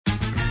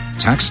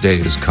Tax day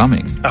is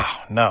coming.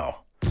 Oh, no.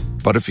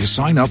 But if you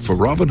sign up for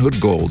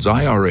Robinhood Gold's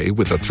IRA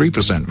with a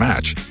 3%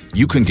 match,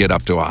 you can get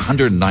up to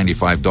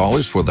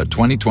 $195 for the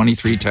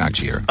 2023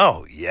 tax year.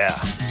 Oh, yeah.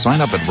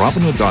 Sign up at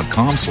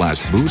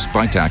Robinhood.com/boost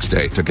by tax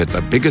day to get the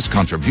biggest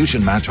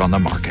contribution match on the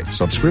market.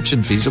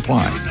 Subscription fees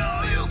apply.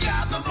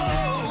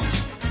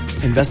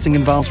 Investing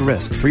involves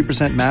risk.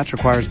 3% match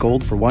requires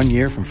gold for 1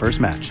 year from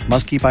first match.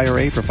 Must keep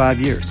IRA for 5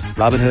 years.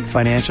 Robinhood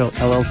Financial,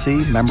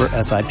 LLC, member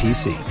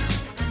SIPC.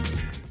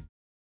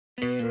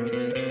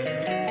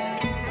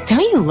 Don't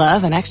you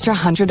love an extra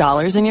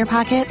 $100 in your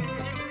pocket?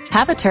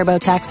 Have a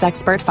TurboTax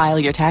expert file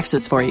your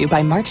taxes for you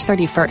by March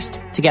 31st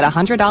to get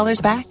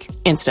 $100 back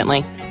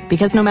instantly.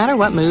 Because no matter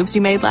what moves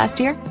you made last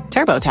year,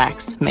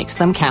 TurboTax makes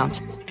them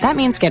count. That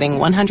means getting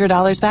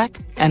 $100 back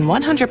and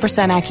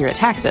 100% accurate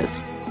taxes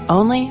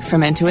only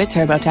from Intuit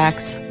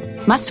TurboTax.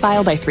 Must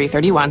file by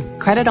 3/31.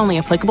 Credit only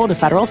applicable to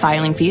federal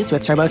filing fees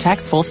with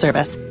TurboTax full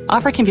service.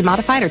 Offer can be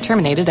modified or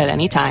terminated at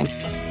any time.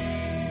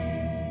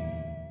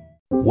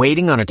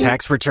 Waiting on a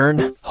tax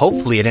return?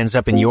 Hopefully it ends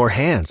up in your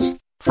hands.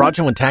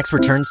 Fraudulent tax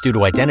returns due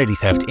to identity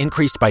theft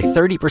increased by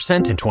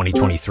 30% in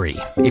 2023.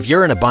 If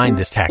you're in a bind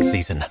this tax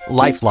season,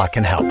 LifeLock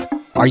can help.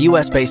 Our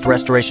U.S.-based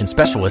restoration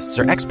specialists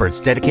are experts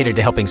dedicated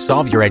to helping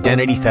solve your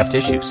identity theft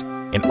issues.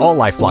 And all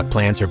LifeLock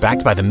plans are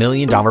backed by the $1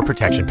 Million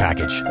Protection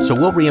Package. So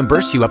we'll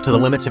reimburse you up to the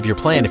limits of your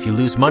plan if you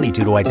lose money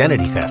due to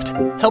identity theft.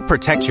 Help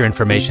protect your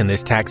information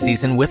this tax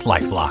season with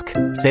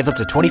LifeLock. Save up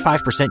to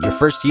 25% your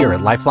first year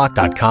at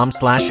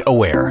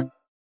LifeLock.com/aware.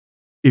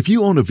 If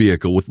you own a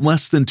vehicle with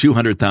less than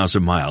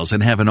 200,000 miles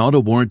and have an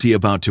auto warranty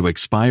about to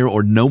expire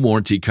or no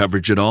warranty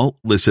coverage at all,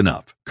 listen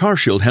up.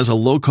 CarShield has a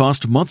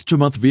low-cost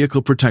month-to-month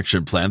vehicle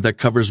protection plan that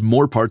covers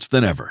more parts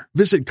than ever.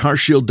 Visit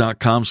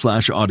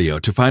carshield.com/audio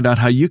to find out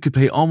how you could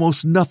pay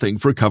almost nothing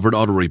for covered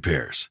auto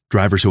repairs.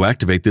 Drivers who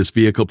activate this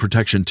vehicle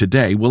protection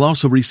today will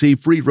also receive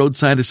free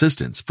roadside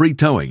assistance, free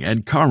towing,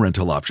 and car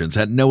rental options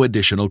at no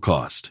additional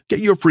cost. Get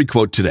your free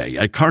quote today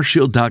at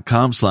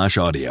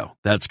carshield.com/audio.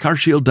 That's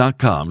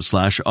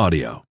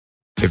carshield.com/audio.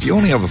 If you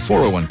only have a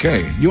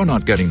 401k, you're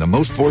not getting the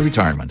most for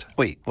retirement.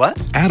 Wait, what?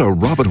 Add a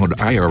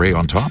Robinhood IRA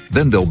on top,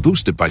 then they'll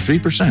boost it by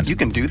 3%. You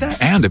can do that?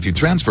 And if you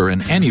transfer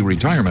in any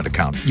retirement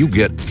account, you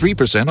get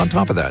 3% on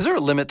top of that. Is there a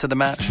limit to the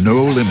match?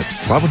 No limit.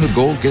 Robinhood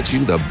Gold gets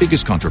you the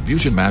biggest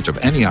contribution match of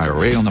any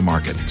IRA on the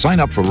market. Sign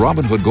up for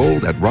Robinhood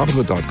Gold at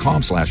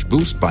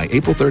Robinhood.com/boost by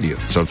April 30th.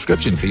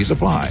 Subscription fees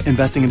apply.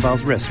 Investing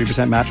involves risk.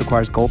 3% match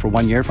requires gold for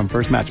 1 year from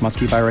first match. Must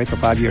keep IRA for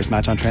 5 years.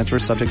 Match on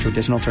transfers subject to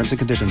additional terms and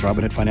conditions.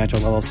 Robinhood Financial,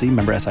 LLC,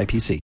 member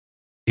SIPC.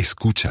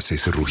 ¿Escuchas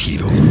ese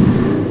rugido?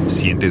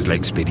 ¿Sientes la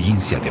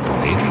experiencia de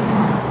poder?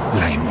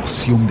 ¿La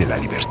emoción de la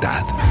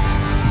libertad?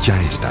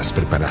 Ya estás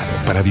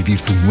preparado para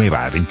vivir tu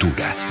nueva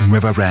aventura.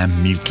 Nueva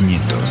Ram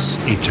 1500,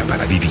 hecha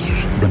para vivir.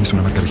 Ram es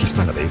una marca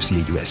registrada de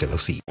FCA US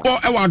LLC.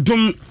 Ewa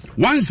Dum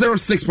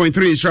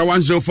 106.3 Insha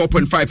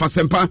 104.5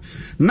 Asempa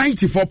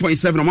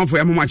 94.7 Omanfo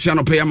ya mama chia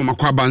no pe ya mama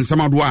kwa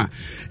bansama do a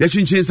ya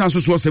chinchin sa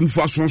so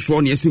semfo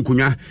asonso ne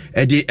esinkunwa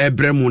e de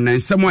ebremu na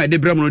nsemo e de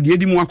ebremu no de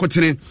edi mu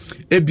akotene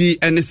ebi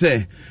ene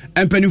se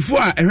empanifo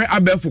a ehwe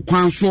abefo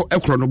kwan so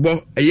ekro no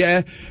bo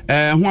eye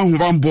ho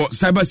ahobambo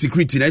cyber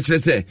security na kire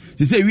se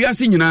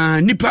wiase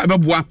nyina nipa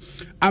beboa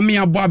ame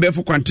abo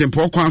abefo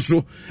kwantempo kwan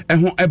so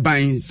ho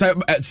eban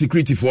cyber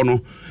security for no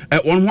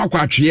won ho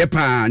akwa atwe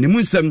pa ne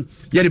munsem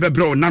ye de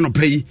bebre na no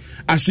pay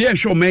aso ye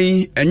hwe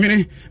oman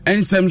enwene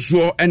ensem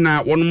so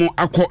na won mo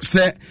akọ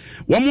se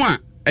won mo a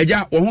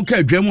eja wo ho ka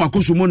adwamu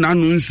akosomo na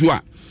anu nsu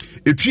a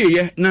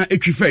etwieye na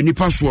etwifa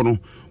nipa so no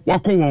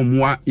wako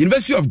wonwa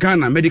University of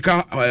Ghana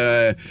Medical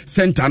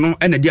Center no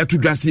ena dia to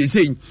dwase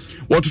sei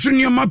wototo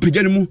nioma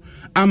pagya mu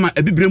ama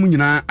ebibremu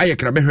nyina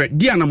ayekra behwe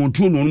dia na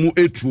montuo no mu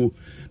etuo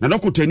na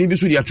dokotani bi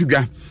so dia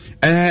tudwa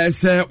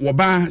se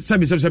woba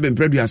sebe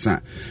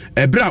mpraduasa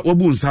ebra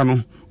wabu nsa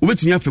no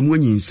wobetumi afemu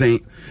anyinsen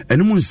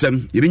ene mu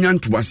nsem yebenya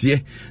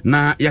ntobase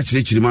na ya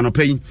kyerɛkyerɛ no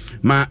pɛyi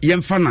ma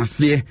yemfa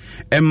nase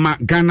emma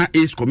Ghana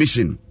AIDS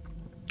Commission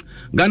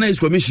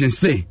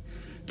say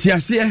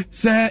tiase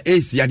se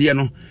AIDS yade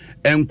no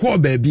enko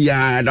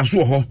baabia da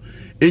so ho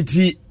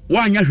enti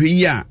wanya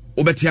hwe a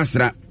obeti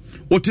asra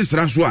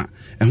otisra so a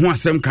ho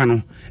asem ka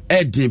no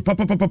edin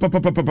papa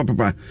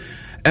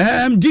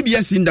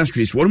DBS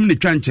Industries worum ne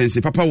twa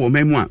nchense papa wo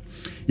mamu a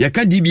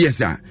yeka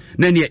DBS a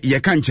na ne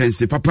yeka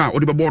nchense papa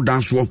odi bebo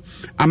dan so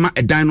ama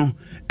edan no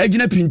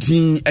agina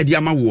pintin edi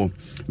ama wo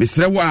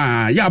mesre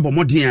wa ya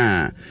abomoden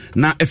a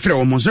na efre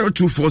wo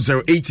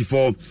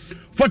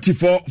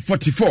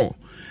 0240844444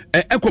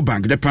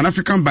 Ecobank, the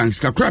Pan-African Banks,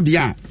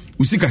 Kakrabia,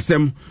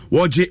 Usikasem,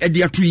 Waje,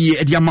 Edia Tuye,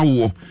 Edia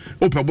Mawo,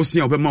 Opa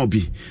Bosia,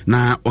 Obamabi,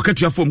 na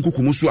Okatua Form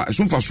Kukumusua,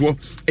 Sumfaswo,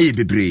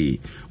 Bebre.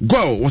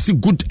 Go was a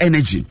good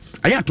energy.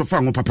 I had to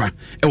find papa,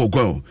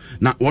 go.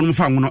 Na one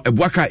found a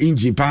Buaka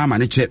engine, palm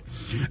and a check.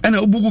 And a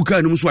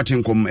Ubuka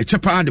Muswatinkom, a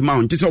chapa the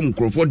mount, Tisom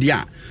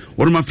Crofordia,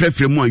 one of my friend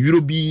from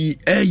Europe,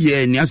 a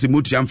year,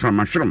 Niasimutiam from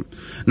Mashroom,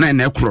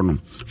 9 Chrono.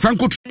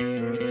 Franco.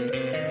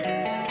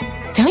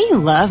 Don't you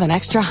love an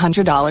extra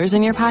 $100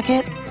 in your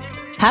pocket?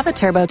 Have a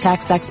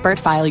TurboTax expert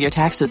file your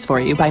taxes for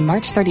you by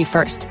March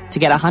 31st to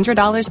get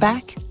 $100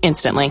 back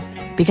instantly.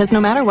 Because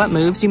no matter what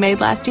moves you made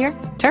last year,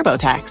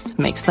 TurboTax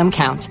makes them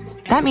count.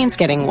 That means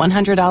getting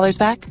 $100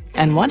 back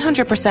and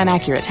 100%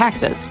 accurate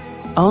taxes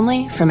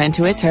only from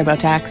Intuit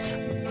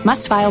TurboTax.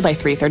 Must file by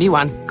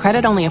 3/31.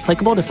 Credit only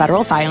applicable to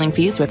federal filing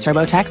fees with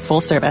TurboTax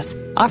full service.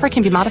 Offer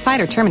can be modified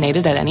or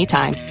terminated at any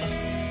time.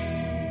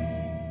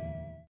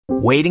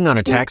 Waiting on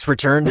a tax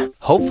return?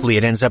 Hopefully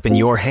it ends up in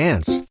your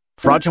hands.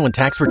 Fraudulent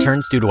tax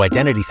returns due to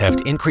identity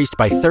theft increased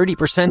by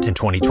 30% in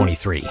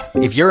 2023.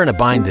 If you're in a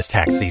bind this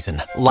tax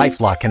season,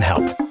 LifeLock can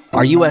help.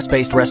 Our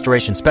U.S.-based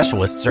restoration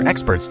specialists are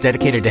experts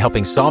dedicated to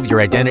helping solve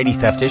your identity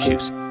theft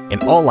issues.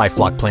 And all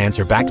LifeLock plans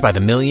are backed by the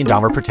 $1 Million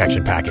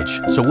Protection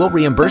Package. So we'll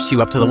reimburse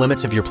you up to the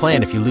limits of your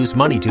plan if you lose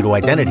money due to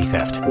identity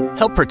theft.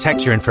 Help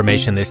protect your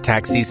information this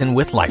tax season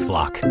with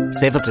LifeLock.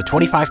 Save up to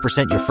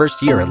 25% your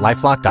first year at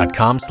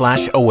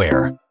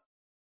LifeLock.com/aware.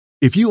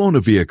 If you own a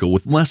vehicle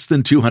with less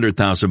than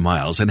 200,000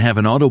 miles and have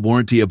an auto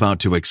warranty about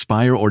to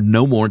expire or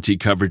no warranty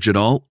coverage at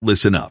all,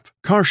 listen up.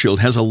 CarShield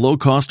has a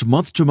low-cost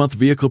month-to-month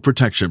vehicle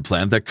protection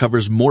plan that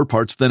covers more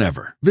parts than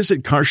ever.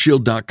 Visit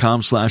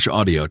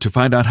carshield.com/audio to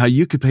find out how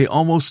you could pay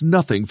almost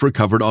nothing for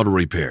covered auto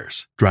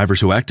repairs. Drivers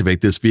who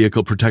activate this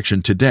vehicle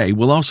protection today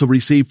will also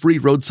receive free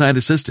roadside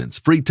assistance,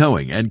 free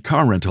towing, and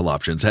car rental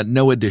options at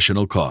no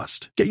additional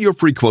cost. Get your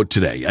free quote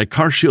today at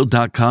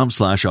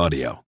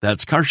carshield.com/audio.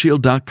 That's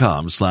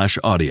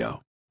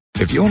carshield.com/audio.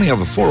 If you only have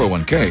a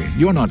 401k,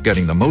 you're not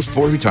getting the most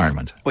for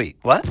retirement. Wait,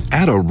 what?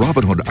 Add a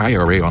Robinhood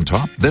IRA on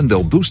top, then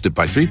they'll boost it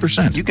by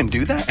 3%. You can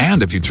do that?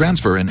 And if you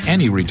transfer in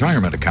any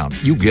retirement account,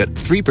 you get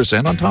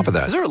 3% on top of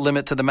that. Is there a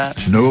limit to the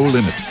match? No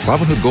limit.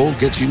 Robinhood Gold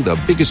gets you the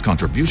biggest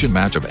contribution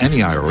match of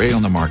any IRA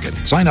on the market.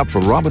 Sign up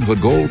for Robinhood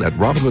Gold at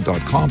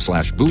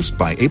Robinhood.com/boost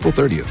by April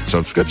 30th.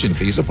 Subscription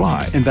fees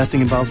apply.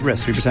 Investing involves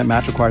risk. 3%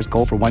 match requires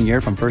gold for 1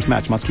 year from first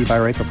match. Must keep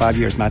IRA for 5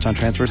 years. Match on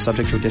transfers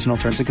subject to additional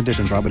terms and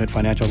conditions. Robinhood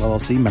Financial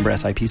LLC, member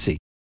SIPC.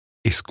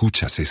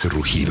 ¿Escuchas ese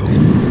rugido?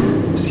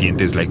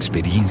 ¿Sientes la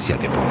experiencia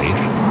de poder?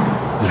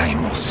 ¿La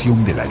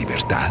emoción de la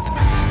libertad?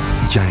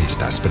 Ya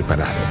estás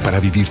preparado para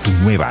vivir tu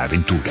nueva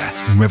aventura.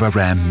 Nueva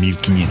Ram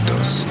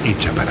 1500,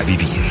 hecha para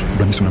vivir.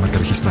 Ram es una marca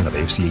registrada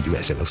de FCA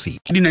US LLC.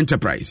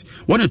 Enterprise.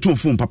 What a two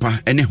phone, papa,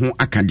 ene ho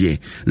akadie.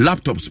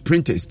 Laptops,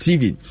 printers,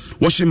 TV,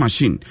 washing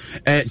machine,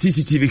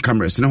 CCTV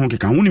cameras. Ne ho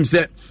keka. Unim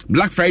se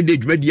Black Friday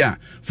dwumadia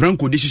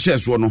Franco de hihye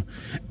so no.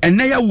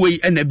 Ene ya wei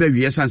ene ba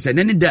wie sanse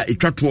ne da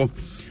etwato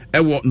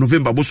ewo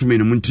November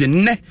bosumene muntie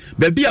ne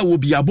baabi a wo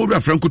bia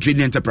Bogri Franco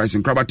Trading Enterprise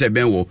nkrabata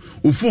ben wo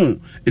phone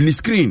ni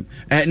screen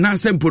na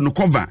sample no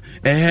cover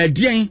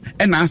dien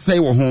na asai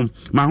wo ho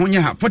ma ho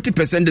nya ha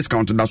 40%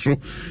 discount da so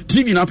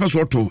TV na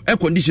peso to air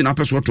condition na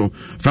peso to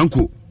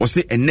Franco o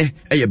se enne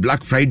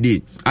Black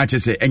Friday a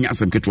chese enya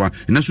asem ketwa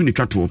na so ni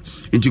twato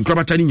nti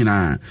nkrabata ni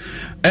nyina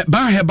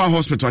ba heba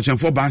hospital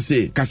achemfo ba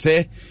se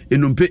kase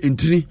enumpe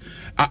ntini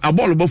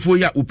abolo bofo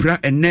ya upra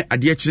enne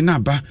ade echi na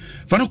ba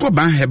fa no ko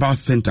ba heba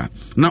center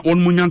na on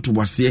munyanto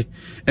wase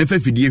emfa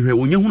fidie hwe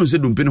onye hunu se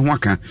dompe ne ho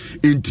aka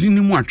entiri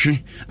ni mu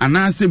atwe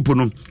ana sempo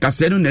no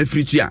kase no na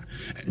africhi a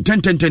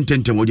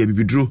 10 wodi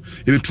bibiduro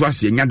ebetu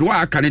ase nyade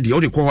wa aka ne de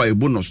wodi ko ho e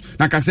bonus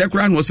na kase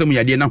kura no osem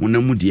yade na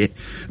honam mu de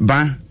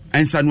ba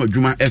ansa no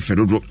adwuma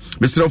eferodo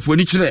mesrafo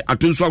ni kire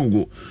atonso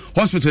agogo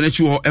hospital na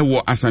chi ho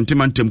ewo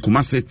Asantemantem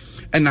Kumase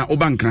na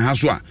obankran ha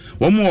so a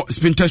wo mo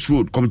Spinters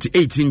Road Committee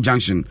 18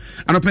 Junction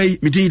anopai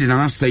midin de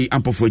na say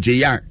ampofo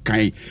jeya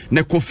kai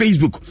na ko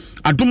Facebook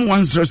adom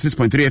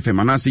 106.3 FM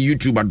anase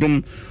YouTube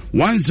adom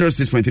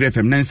 106.3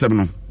 FM 97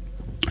 no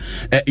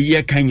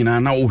ye kan nyina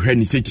na wo hwɛ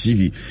ni se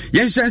TV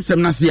ye hyansɛm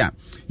na se a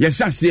ye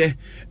hyase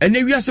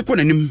ene wiase kɔ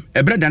nanim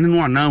ebredane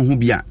no ana hu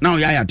bia na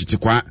ya ya tete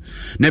kwa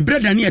na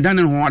ebredane ye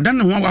dane ho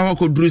wa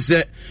ko duru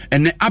se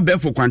ene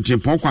abefo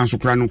kwantempɔn kwan so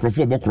kra no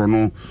nkrofo bɔkoro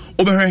no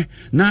obehwɛ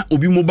na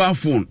obi mobile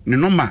phone ne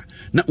number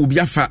na obi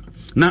afa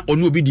na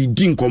onu obi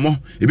di nkomo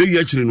ebe wi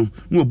akire no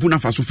na obu na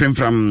fa so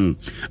fremfram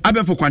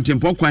abefo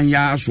kwantempɔn kwan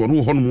ya so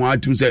no ho no mu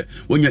atum se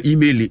wonya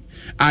email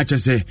a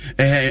chese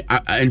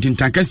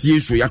entintankase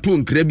yeso ya to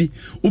nkra bi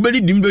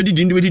ubedi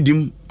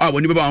dim a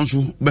woni beba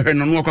nso behwe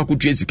no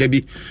akwakotu esika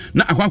bi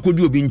na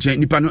akwakodu obi nchen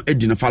nipa no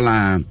edi na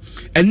fala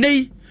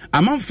enei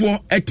amanfo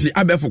eti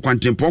abefo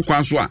kwantempɔn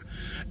kwan so a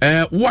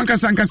wo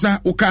ankasa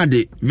wo card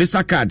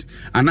visa card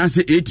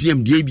anase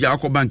ATM die bia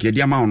akọ bank e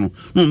dia ma no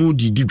no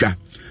di didwa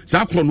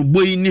sa akro no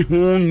boyi ne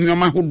ho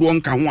nyama hodo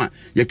nka ho a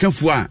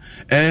yekafu a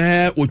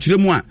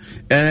okiremu a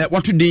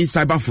wato din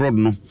cyber fraud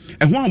no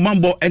ho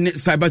amambo ene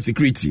cyber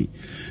security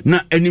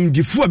na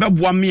animdifu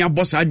abeboa me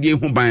abosa ade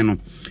ho ban no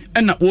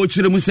na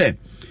okiremu se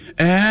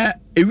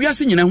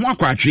ewiase nyina ho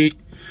akwatwe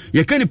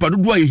yekani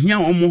padodo a yehia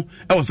omo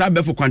wo sa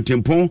befo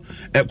kwantempon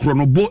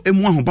kronobo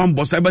emu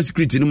ahobambo cyber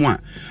security no mu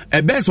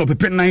a beso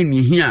pepe 9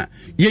 ne hia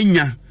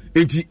yenya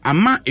enti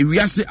ama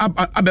ewiase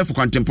abefo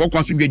kwantempon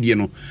kwa so dwadie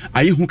no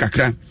ayehu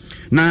kakra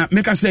na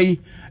meka sei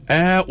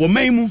wo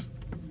maimu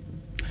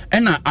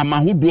ena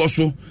amahodo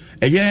so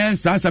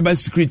yes cyber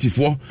security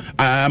for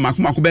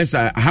makomako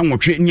besa ha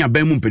nwotwe ni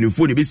aban mu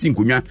mpanimfo ne besi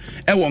nkonwa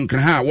won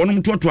kra ha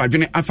wonom toto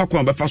adwene afa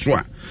kwa befa so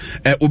a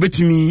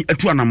obetimi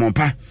atu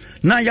anamompa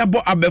na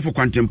yabo abefo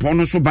kwantempon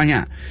no so ban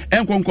a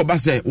enkonko ba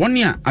se won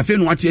a afi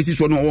no ate asi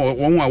so no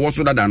won a wo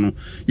so dada no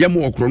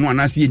yemo okro no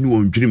anase yeni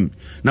won dwrim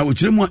na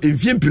okire mu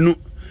emfie mpinu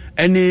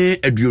ene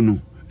aduonu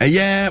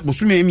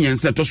bosome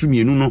emiense to so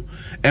mienu no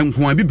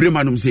enko a bibre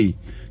manum sei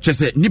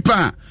chese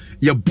nipa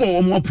ye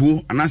bo mo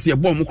apu anase ye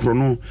bo mo kro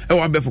no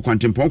wa abefo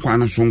kwantempon kwa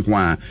no so nko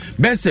a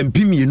bese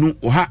mpimienu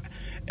oha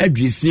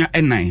aduesia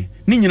enan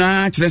ni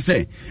nyina kire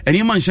se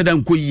eni ma nheda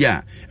nko yi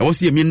a wo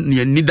se ye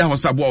ni da ho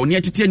sabo oni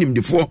atete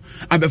animdefo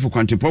abefo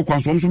kwantempon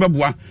kwa so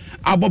beboa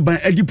aboban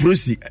adi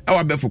prosi wa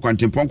abefo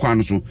kwantempon kwa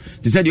no so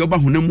ti se de oba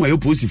honam a yo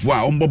prosifo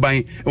a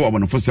omboban wa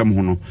bonofo sem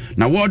ho no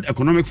na World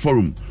Economic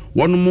Forum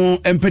wonu mo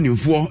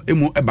empanimfo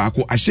emu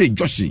ebaako ahye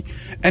Joshi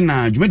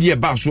na dwumadi e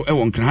ba so e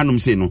won krahanom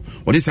sei no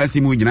wo de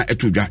sanse mu nyina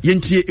etodwa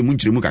yentie emu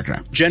nkyeremu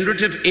kakra.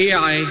 Generative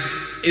AI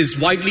is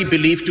widely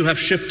believed to have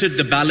shifted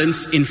the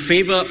balance in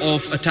favor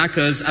of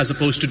attackers as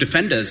opposed to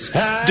defenders.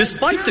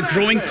 Despite the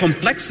growing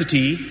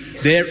complexity,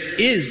 there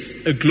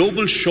is a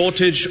global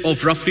shortage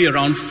of roughly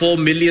around 4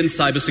 million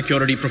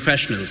cybersecurity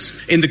professionals.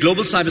 In the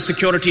Global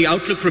Cybersecurity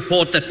Outlook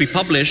report that we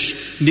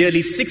publish, nearly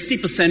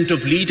 60%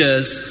 of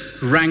leaders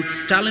rank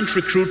talent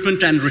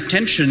recruitment and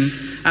retention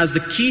as the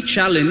key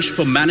challenge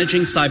for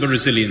managing cyber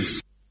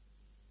resilience.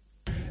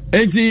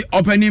 Eti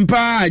opening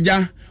pa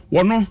aja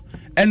wono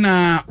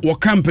ena wo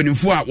company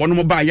fo a wono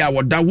mo ba ya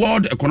wo da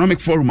World Economic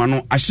Forum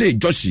ano ahye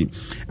Joshi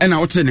ena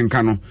wote ne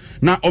nka no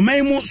na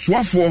omaimu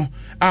soafo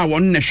a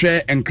won ne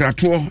hwe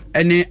enkrato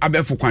ene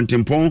abefo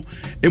kwantempon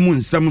emu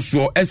nsam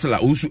so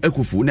esla usu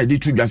ekufu na de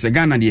tudwase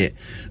Ghana de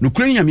no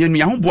kuranya mienu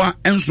ya hoboa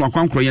enso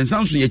akwankro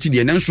yensanso ye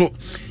chide ne nso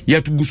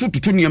ye tuguso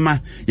tutu niema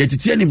ye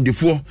tete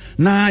animdefo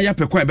na ya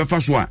pekwa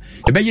ebefa so a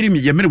ebeyiri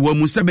mi ye mere wa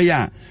mu sebe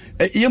ya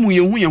yemu ye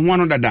hu ye ho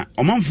ano dada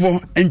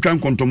omanfo entwan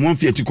kontomo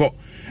mfi atiko.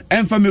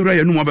 Ghana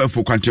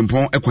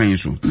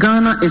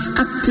is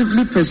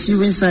actively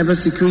pursuing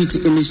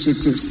cybersecurity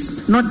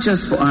initiatives, not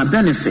just for our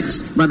benefit,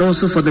 but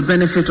also for the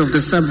benefit of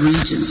the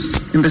sub-region.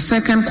 In the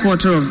second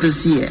quarter of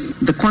this year,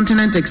 the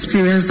continent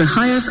experienced the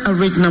highest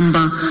average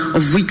number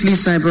of weekly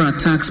cyber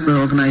attacks per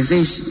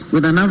organization,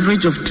 with an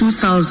average of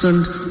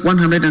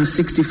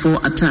 2,164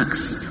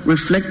 attacks,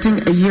 reflecting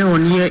a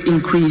year-on-year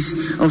increase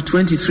of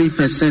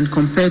 23%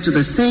 compared to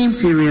the same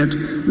period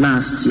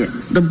last year.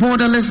 The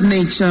borderless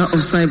nature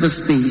of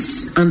cyberspace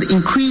and the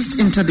increased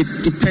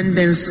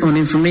interdependence on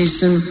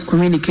information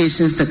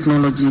communications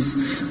technologies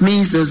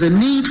means there's a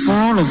need for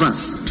all of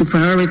us to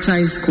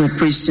prioritize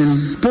cooperation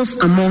both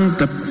among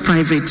the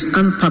private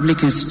and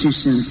public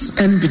institutions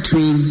and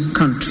between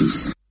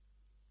countries.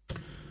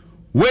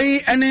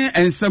 Wei ene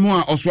ensemo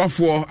a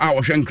oswafo a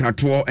ohwe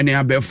nkrato ene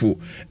abefo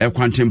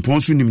kwantempon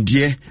so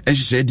nimdie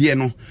enhyehyede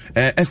no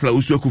esla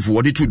usu akufu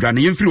wode to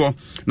dwane yemfiri ho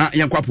na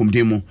yenkwa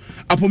apomdemo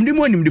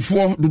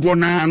animdefo dodo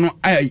na no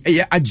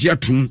eye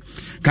agiatum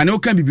kane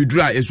oka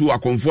bibiduru a esu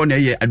akonfo na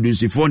eye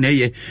adunsifo na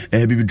eye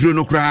bibiduru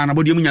no kra na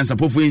bode mu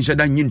nyansapofo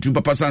enhyeda nyintu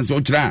papa sanse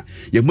okira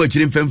ye mu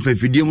akire mfemfa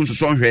fidie mu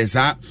soso hwe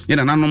sa ye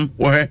nananom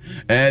wo he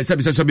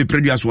sabi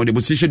produce wode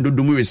position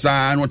dodo mu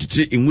wesa na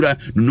otete enwura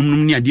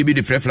nunum ni ade bi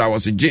de frefra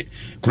wasje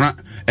kuna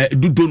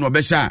dudo no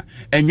besha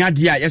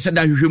enyade a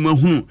yeseda hwehwemu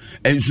ahunu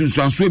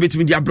ensunsuanso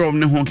betimi di abrom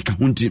ne ho keka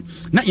honti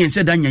na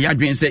yenseda nya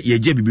yadwen se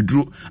yeje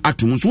bibiduru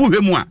atom so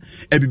hwehemu a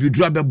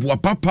bibiduru abeboa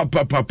papa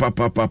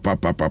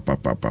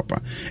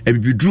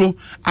bibiduru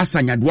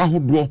asanyadoa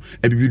hodo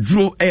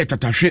bibiduru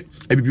tatahwe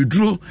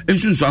bibiduru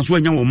ensunsuanso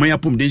anya wo man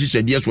apom de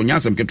hyehyede so nya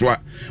asem ketwa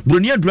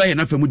broni adura ye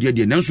na famu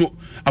de nanso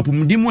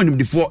apomdim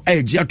animdifo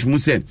eje atom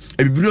se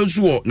bibiduru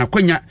so wo na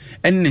kwanya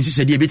enne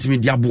hyehyede betimi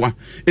di aboa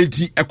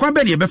enti ekwa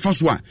be ne yebefa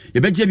so a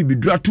yebeje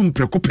bibiduru atom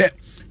prekope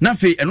na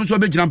fe eno so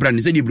begina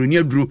brane se de broni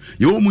aduru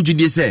ye wo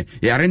mugidie se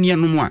yare ne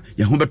no mo a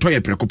ye ho beto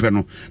ye prekope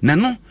no na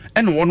no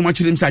ene wono ma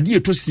kirem sa de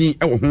etosi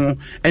e wo ho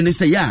ene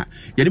se ya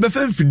ye de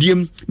befa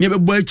mfidiem ne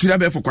bebo akira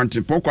be fo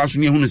kwantepɔ kwa so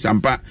ne hunu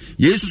sampa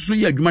yesu so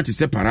ye adwuma te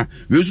se para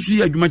yesu so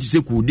ye adwuma te se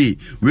kude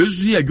yesu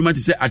so ye adwuma te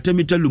se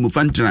atamita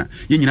lumufantana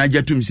ye nyina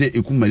ajatum se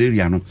eku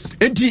malaria no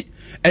enti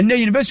ene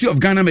University of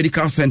Ghana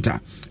Medical Center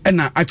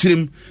ena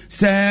akirem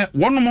se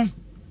wono mo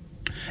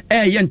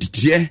ye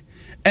ntete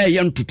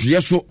ye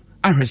ntutuye so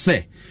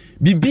ahwese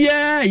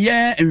bibia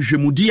ye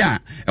nhwemudi a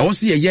ewo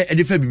se ye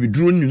edefa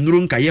bibiduro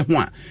nnuro nka ye ho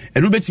a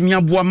eno betimi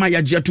aboa ma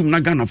ya giatum na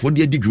Ghana fo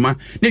de adidwuma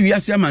na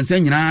wiase amansa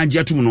nyina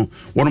giatum no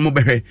wono mo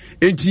behwe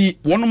enti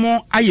wono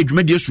mo aye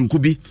dwuma de asunku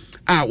bi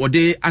a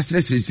wode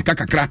asresre sika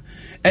kakra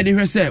ede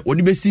hwese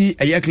wode besi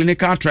eye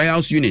clinical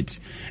trials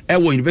unit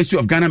ewo University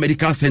of Ghana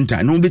Medical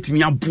Center no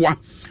betimi aboa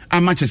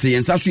amachese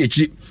yensa so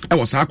yechi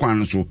ewo saa kwan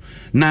no so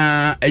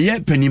na eye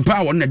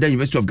panimpa won na da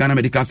University of Ghana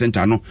Medical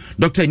Center no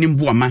Dr.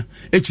 Nimbuama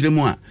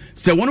echiremu a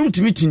se wono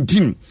mtimi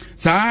tintim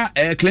saa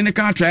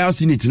clinical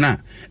trials unit na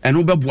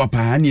eno beboa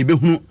pa na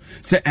ebehunu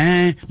se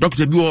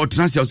Dr. bi o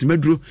transia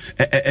osimeduro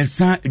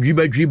esa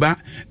dwiba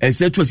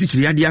se tu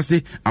asichiri yade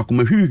ase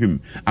akoma hwihwim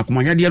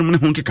akoma yade no ne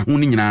ho nkeka ho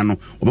ni nyina no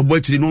obebo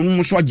akiri no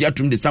no so age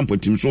atum de sample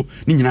tim so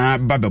ni nyina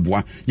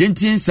babeboa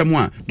yentie nsɛm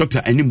a Dr.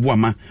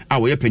 Animbuama a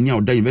wɔyɛ pani a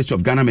ɔda University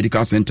of Ghana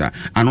Medical Center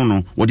ano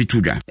no wɔde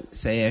tudwa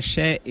sɛ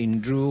yɛhwɛ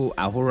ndru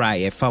ahoro a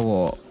yɛfa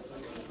wɔ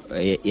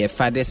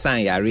yɛfa de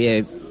san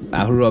yare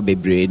ahoro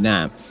bebree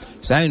na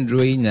saa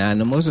ndru yi nyina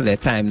no most of the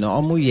time no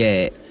ɔmo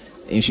yɛ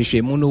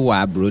nhwehwɛmu no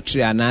wɔ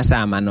abrotiri anaasɛ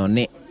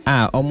amanɔne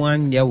a ɔmo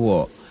anyɛ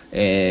wɔ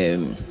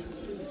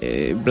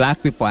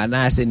black people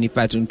anaasɛ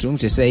nipa tuntum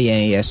te sɛ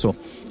yɛn yɛ so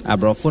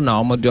abrɔfo na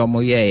ɔmo de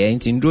ɔmo yɛ yɛn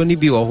nti ndru ni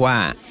bi wɔ hɔ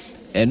a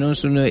ɛno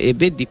nso no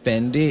ebe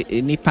depende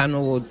nipa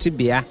no wɔ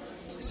tibia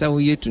sɛ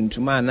woyɛ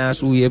tuntum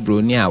anaasɛ woyɛ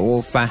broni a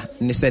wofa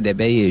ne sɛ de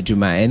bɛyɛ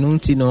adwuma ɛno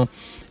nti no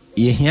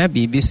yɛhia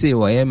biribi se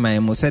wɔyɛ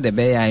man mu sɛ de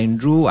bɛyɛ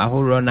ndru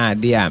ahoro na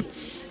ade a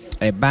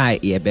ɛba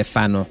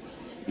yɛbɛfa no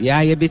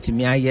ya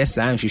yɛbɛtumi ayɛ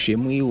saa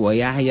nhwehwɛmu yi wɔ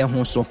yɛ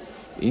ho so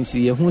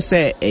nti yɛhu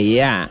sɛ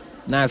ɛyɛ a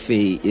na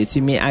afei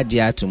yɛtumi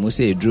agye ato mu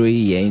sɛ eduro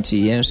yi yɛ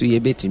nti yɛn nso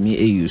yɛbɛtumi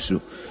eyusu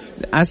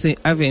ase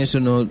afei nso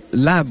no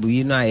lab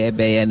yi no a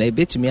yɛbɛyɛ na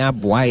yɛbɛtumi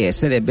aboa yɛ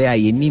sɛ de bɛyɛ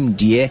yɛnim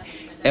deɛ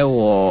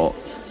ɛwɔ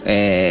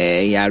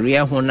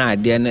yare ho na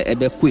ade no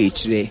ɛbɛkɔ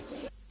ekyire.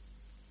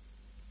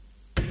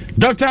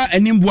 Dr.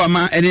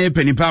 Animbuama ene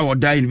penipa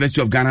woda University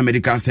of Ghana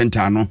Medical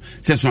Center no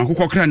se so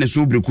akokɔ kra ne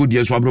so breku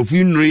die so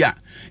abrofo nnuro ya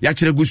ya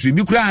kyerɛ gusu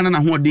bi kra na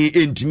ho den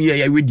entimi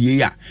ya wedie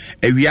ya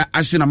awia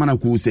ahye na mana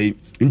ko sei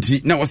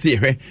nti na wɔse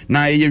yɛhwɛ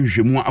na yɛyɛ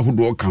hwehwɛmu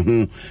ahodo ka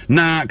ho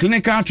na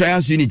clinical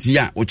trials unit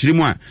ya wɔkyerɛ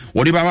mu a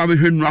wɔde baba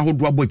behwɛ nnuro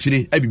ahodo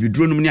abɔkyire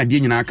abibiduro no ne ade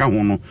nyina aka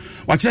ho no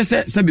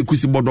wɔkyerɛ sɛ bi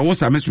kusi bɔdɔ wo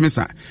sa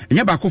mesomesa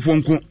ɛnyɛ ba kofo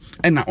nko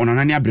ɛna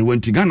onanane abrewa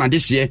nti Ghana de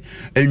hye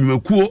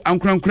anwumakuo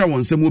ankorankora wɔn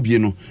nsɛm obie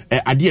no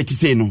ade ati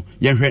sei no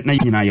yɛhwɛ na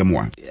nyina yɛ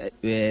moa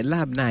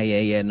lab na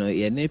yɛyɛ no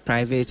yɛne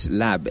private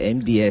lab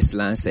MDS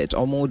Lancet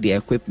almost the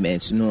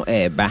equipment no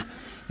eba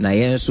na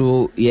yɛn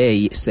so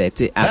yɛ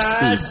set up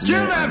space no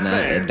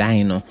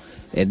na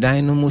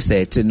ɛdan no mu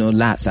set no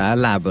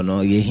lab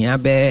no yɛhia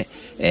bɛ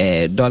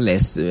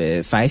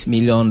 $5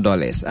 million a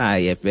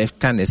yɛpɛ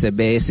ka ne sɛ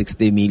bɛ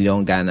 60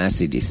 million Ghana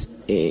cedis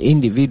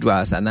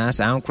individuals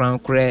anaasɛ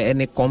ankorankora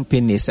any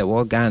companies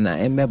ɛwɔ Ghana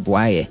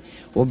ɛmɛboa yɛ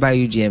woba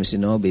UGMC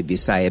no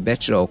bebisa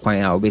yɛbɛkyerɛ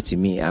ɔkwan a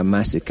wobɛtumi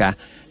ama sika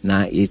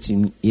na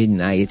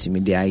yɛnyinaa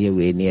yɛtumi de ayɛ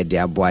wei ne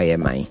yɛde aboa yɛ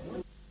man.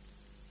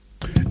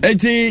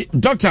 Eti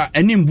Dr.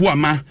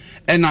 Animbuama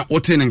ɛna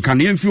wote ne nka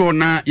no yɛmfiri hɔ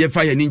na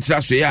yɛfa yɛ ne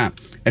nkyira so yɛ a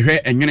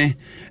ɛhwɛ ɛnwene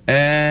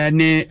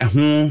ne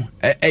ho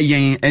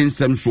ɛyɛn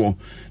ensɛm soɔ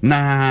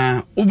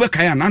na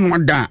wobɛkae a nano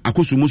ada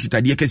akoso mu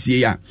sutadeɛ kɛseɛ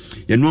yi a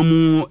yɛnoa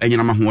mu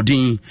anyinama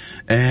hoɔden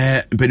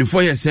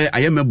mpanimfoɔ yɛ sɛ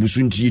ayɛma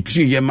busu nti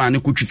yɛtiri yɛ ma ne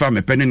kɔtwi fa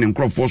mɛpɛ ne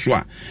nkurɔfoɔ so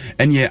a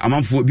ɛneɛ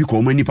amanfoɔ bi kɔ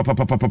ɔma ni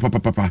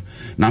papapapapapa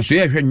na so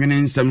yɛhwɛ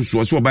nwene nsɛm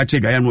soɔ sɛ wɔbɛkyɛ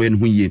dwaeɛ no ɔyɛ no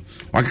ho yie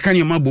wakeka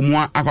ne ɔma bɔ mu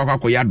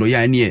akɔakɔyɛ adɔyɛ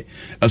a ɛneɛ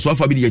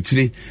ɛsoafa bi de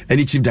yɛkyire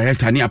ɛne chief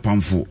director ne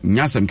apamfo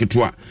nyɛ asɛm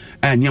ketewa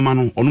nneɛma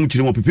no ɔnom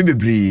kyerɛ mu pepe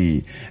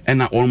bebree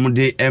ɛna ɔnom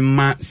de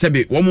ɛma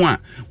sɛbe wɔn a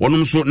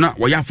wɔnom so na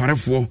wɔyɛ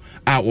afarefoɔ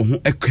a wɔn ho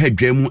ɛka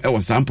dwa mu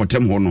ɛwɔ saa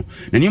mpɔtam hɔ no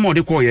na nneɛma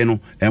ɔde kɔɔyɛ no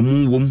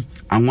ɛmo wom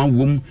anwa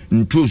wom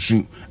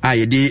ntoosu a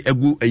yɛde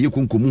agu ɛyɛ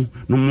konkomu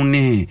no mu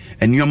ne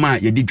nneɛma a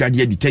yɛde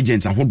dwadeɛ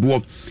detergents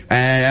ahodoɔ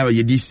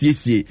yɛde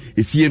siesie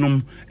efie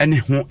nom ɛne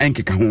ho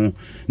ɛnkeka ho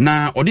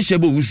na ɔde hyɛ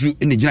bɔ wusu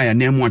ne gyina yɛ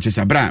nan mu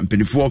akyɛsɛ abra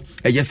mpanifoɔ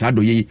ɛyɛ saa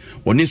dɔ yɛ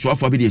ɔne so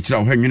afɔ bi de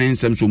kyerɛ ɔhwɛ nwene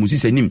nsɛm so mu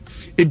sisanim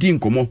edi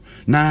nkɔmɔ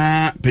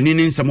na panin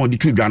ne nsɛm ɔde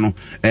tu dwa no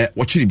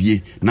wɔkyere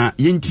bie na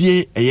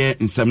yɛntie ɛyɛ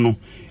nsɛm no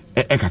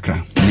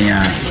kakra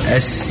nea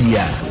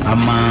asia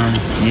ama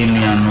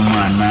yɛnuanom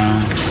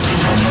ana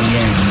ɔmo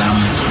yɛ nam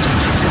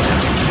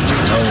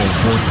ɛwɔ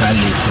voter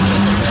lake no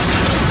mu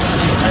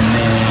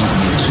ɛne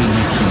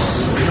utilities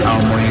a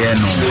ɔmo yɛ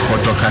no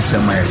kɔtɔ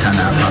kasɛm a yɛka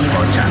na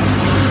agriculture no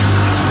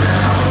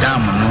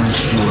dam no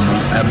nsuo no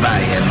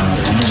ɛbaeɛ no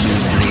ɔmo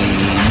bebree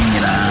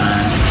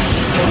nyinaa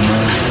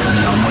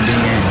ɔmo de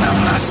yɛ nam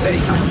no asɛe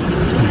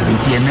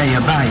nti ɛnɛ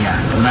yɛbaeɛ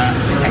na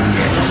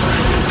ɛyɛ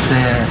sɛ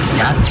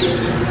yɛate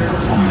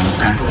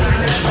ɔmonka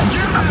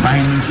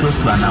aban nso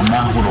to anamɔ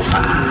ahoro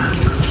paa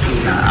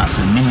na as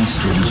a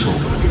ministry nso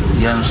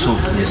yɛnso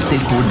the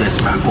stakeholders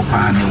baako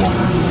paa ne wɔn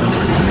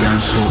nti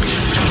yɛnso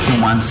so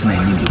once na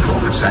ɛni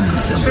before kusa ne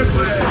nsɛm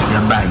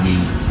yɛbaeɛ yi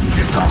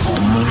yɛtɔ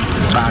ɔmo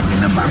baage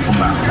ne baako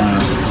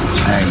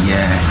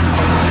ɛyɛ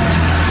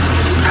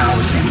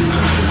 1,000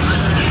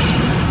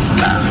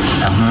 na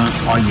ɛho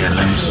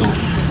ɔyɛle nso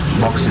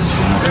boxes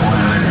no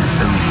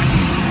 470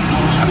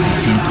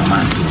 15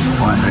 tomatoes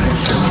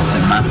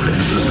 470 mackerel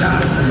nso saa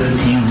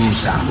tea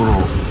rose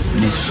ahorow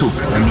ne soap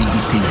ɛne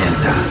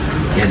detergent a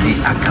yɛde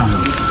aka ho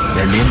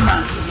yɛde ma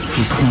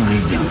Christine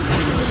region fo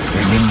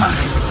yɛde ma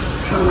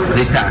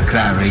Greater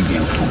Accra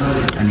region fo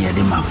ɛne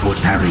yɛde ma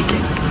Volta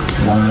region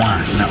wɔn a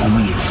na ɔmo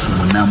yɛ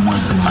sumuna mu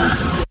adwuma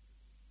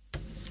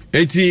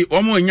eti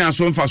ɔmo nya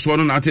so mfasoɔ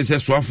no na ate sɛ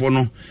soafoɔ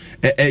no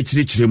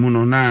kyerɛkyerɛ mu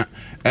no na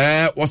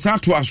wɔsa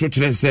to aso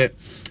kyerɛ sɛ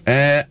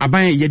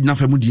aban yɛdina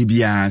fa mu die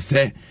bia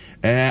sɛ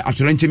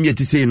atɔrɛnkyɛm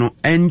yɛte sei no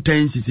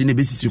ɛntɛnsisi ne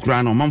bɛsisi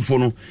koraa no ɔmanfoɔ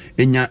no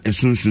ɛnya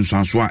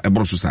ɛsunsunsanso a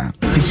ɛboro so saa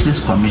Fisheries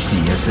Commission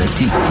yɛsɛ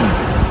team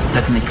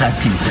technical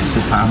team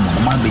pesipa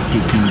mo be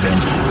taking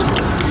inventory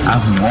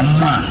ahu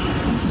oma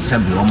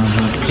sabi omo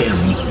ho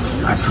kemi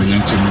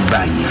atrenche ni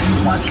baye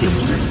mo akem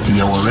ti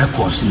ye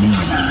records ni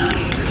nyina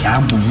ya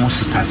bu ho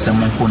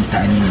sikasem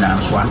kontani na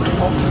so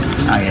ato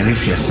I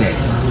refuse say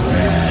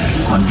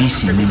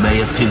condition ni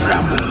be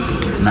favorable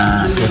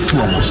na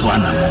etu omo so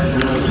ana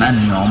na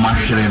ni omo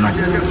ahwere no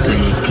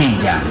say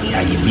keja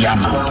ya ye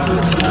biama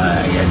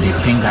ya the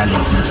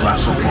fingerlings so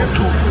support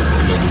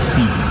ya the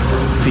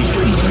fish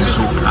feed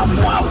so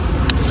aboa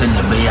send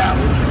the bear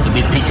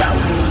be picture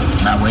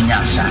na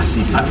wenya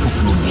shasi pa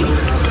fufuru bi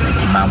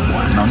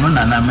etimabua no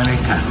na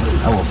America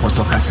awo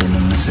potoka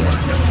senim se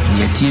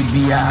ye tie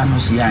bia no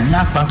se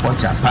anya pa kwa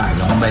chapa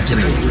ya ho ba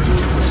kire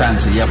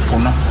sanse ye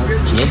pono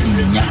ye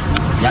dininya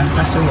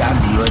yanka se ya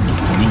de yo de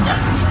kuninya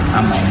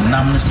ama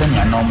nam se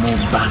nya no mo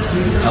ba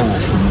awo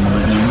kunu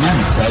ye nya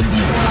nsa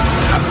bi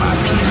apa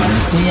ti na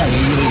se ya ye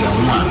yire ye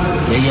ho a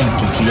ye ye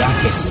ntutu ya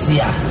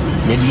kese a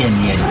ye de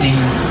ye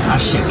din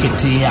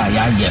ahyekete a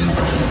ya ye no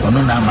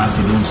ono na ma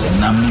fi don se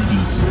nam ni bi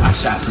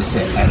ashasi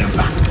se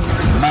ereba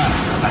ma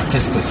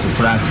statistics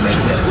branch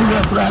say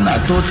na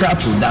total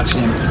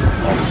production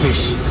of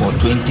fish for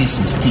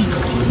 2016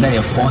 na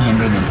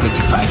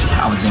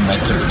 435,000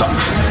 metric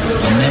tons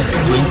and then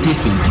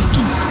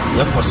 2022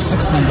 for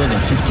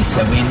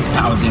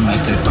 657,000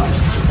 metric tons.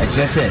 I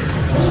just said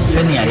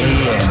senior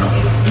no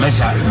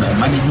measure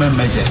management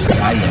measures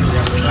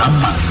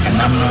amma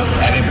kanamno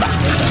ereba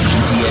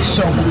nti ye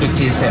show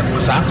mukete se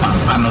sa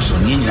pampa no so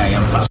ni nyina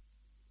yemfa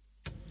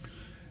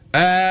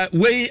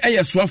we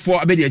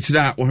ayeswafo abedi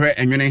akira ohwe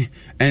enwene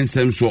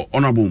ensem so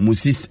honorable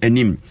Moses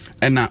Anim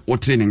na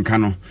wotre ne nka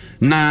no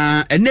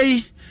na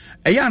enei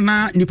eya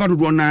na nipa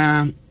dodo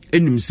na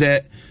enim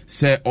se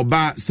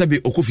oba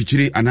sebe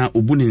okofichire ana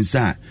obune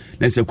nsa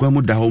na se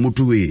kwamu da ho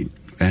mutuwe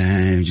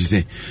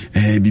jise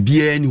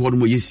bibie ni hono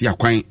mo yesi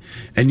akwan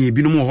ene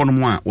ebinom hono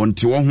mo a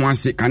wonte wo ho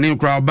ase kane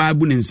kra oba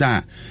bu ne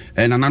nsa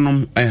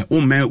nananom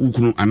umma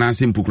ukunu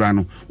anase mpukura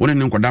no wona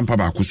ne nkoda mpa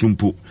ba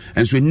kusumpo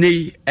enso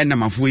nei ena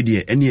mafo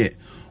edie ene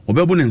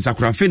obebu ne nsa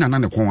kra fe na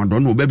ne kwon ado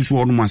no obabi so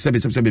hono mo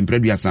sebe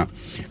mpraduasa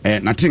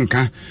na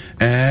tenka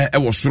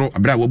wo soro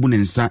abra wabu ne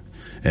nsa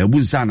bu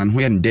nsa na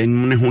ho ye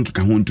den ne ho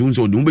keka ho ntu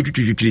so de mo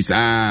betwitwitwiri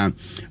sa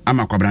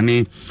ama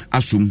kwabrane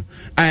asum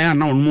aya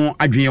na onmo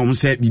adwen ye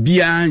se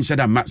bibia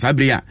nhyada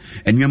sabre ya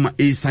enwema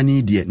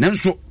esani de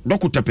nanso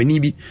dokota pani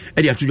bi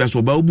e de atodwa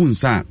so ba obu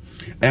nsa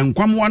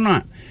enkwam wa no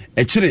a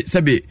ekire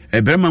sebe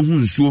ebrema hu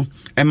nsuo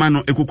ema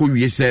no ekoko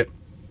wie se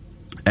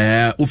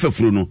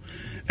ofafuro no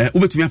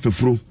ubetumi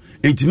afafuro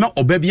entima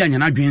obabi anya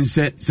na adwen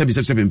se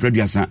sebe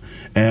mpraduasa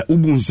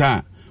ubu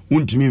nsa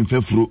untimi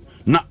mfafuro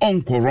na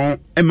onkoron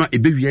ema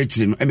ebewi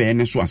akire no ebe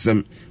ene so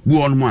asem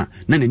bu onmo a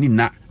na nani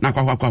na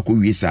kwakwa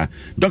wiesa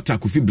Dr.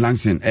 Kofi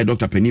Blanson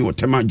Dr. Penny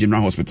Otema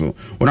General Hospital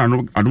ona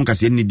no adum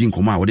kase ni din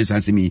koma wode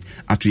sansemi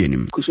ato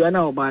yanim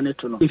kusuana oba ne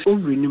to no if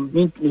over nim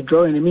mean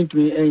drawing mean to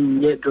me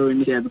enye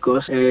drawing here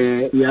because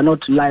we are not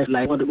live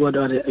like what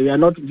we are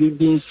not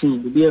being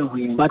seen be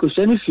ehun but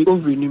kusuana fi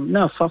over nim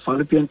na fa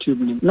fallopian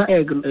tube nim na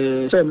egg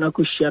so na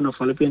kusuana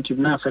fallopian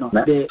tube na fa no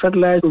the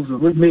fertilized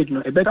ovary made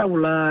no e better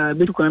will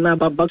be to na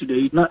back to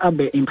the na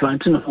abe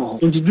implanting no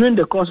during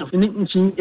the course of